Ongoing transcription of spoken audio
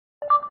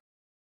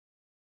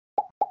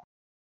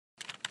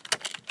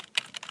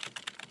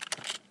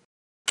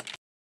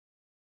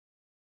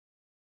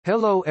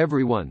Hello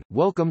everyone,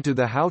 welcome to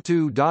the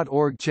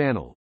howto.org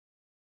channel.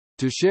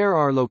 To share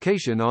our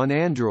location on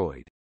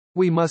Android,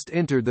 we must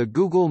enter the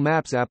Google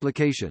Maps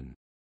application.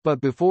 But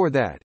before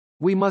that,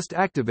 we must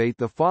activate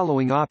the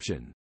following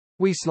option.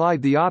 We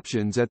slide the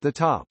options at the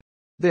top.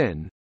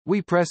 Then,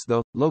 we press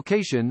the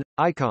location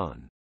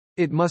icon.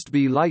 It must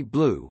be light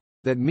blue,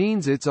 that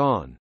means it's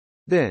on.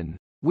 Then,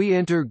 we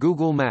enter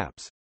Google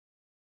Maps.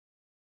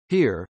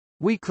 Here,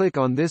 we click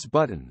on this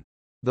button.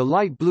 The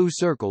light blue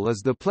circle is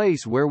the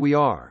place where we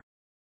are.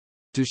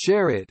 To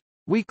share it,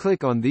 we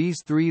click on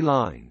these three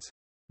lines.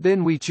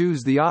 Then we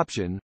choose the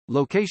option,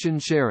 Location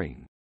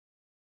Sharing.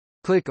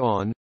 Click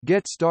on,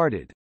 Get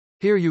Started.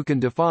 Here you can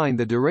define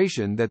the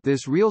duration that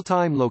this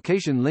real-time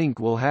location link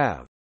will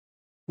have.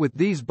 With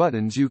these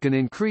buttons you can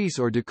increase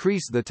or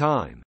decrease the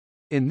time.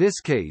 In this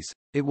case,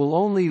 it will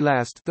only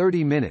last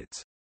 30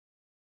 minutes.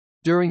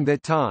 During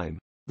that time,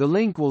 the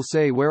link will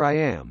say where I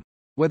am,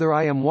 whether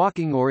I am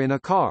walking or in a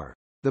car.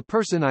 The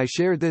person I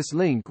share this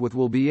link with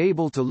will be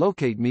able to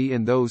locate me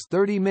in those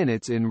 30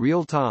 minutes in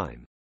real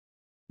time.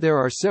 There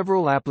are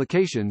several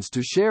applications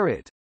to share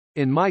it.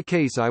 In my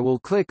case I will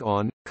click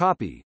on,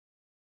 Copy.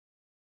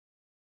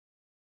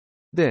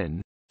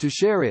 Then, to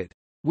share it,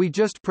 we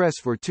just press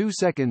for 2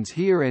 seconds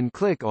here and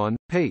click on,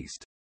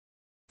 Paste.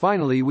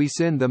 Finally we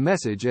send the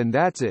message and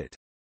that's it.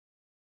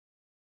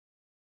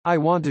 I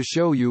want to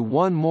show you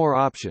one more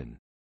option.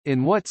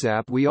 In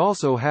WhatsApp we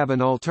also have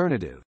an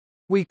alternative.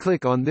 We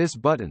click on this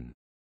button.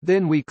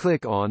 Then we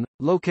click on,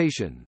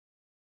 Location.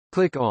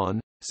 Click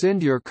on,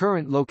 Send your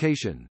current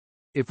location.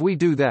 If we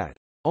do that,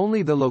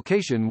 only the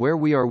location where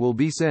we are will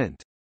be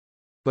sent.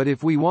 But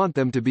if we want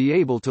them to be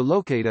able to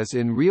locate us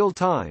in real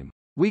time,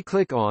 we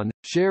click on,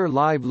 Share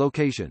Live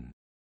Location.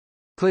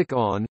 Click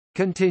on,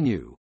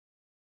 Continue.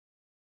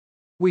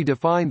 We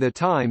define the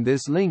time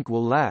this link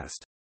will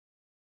last.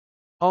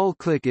 I'll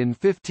click in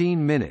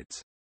 15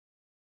 minutes.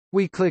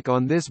 We click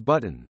on this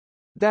button.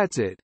 That's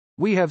it.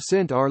 We have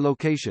sent our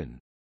location.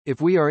 If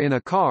we are in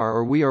a car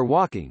or we are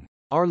walking,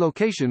 our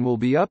location will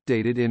be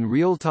updated in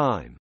real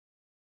time.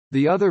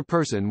 The other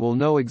person will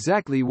know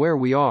exactly where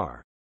we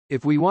are.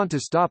 If we want to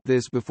stop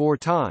this before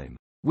time,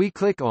 we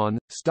click on,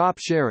 Stop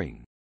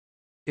Sharing.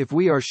 If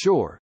we are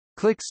sure,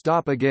 click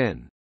Stop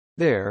again.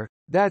 There,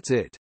 that's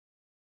it.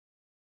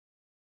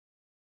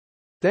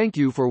 Thank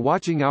you for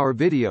watching our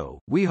video,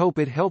 we hope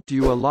it helped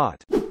you a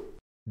lot.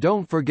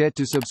 Don't forget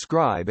to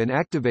subscribe and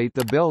activate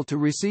the bell to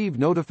receive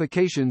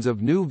notifications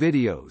of new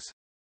videos.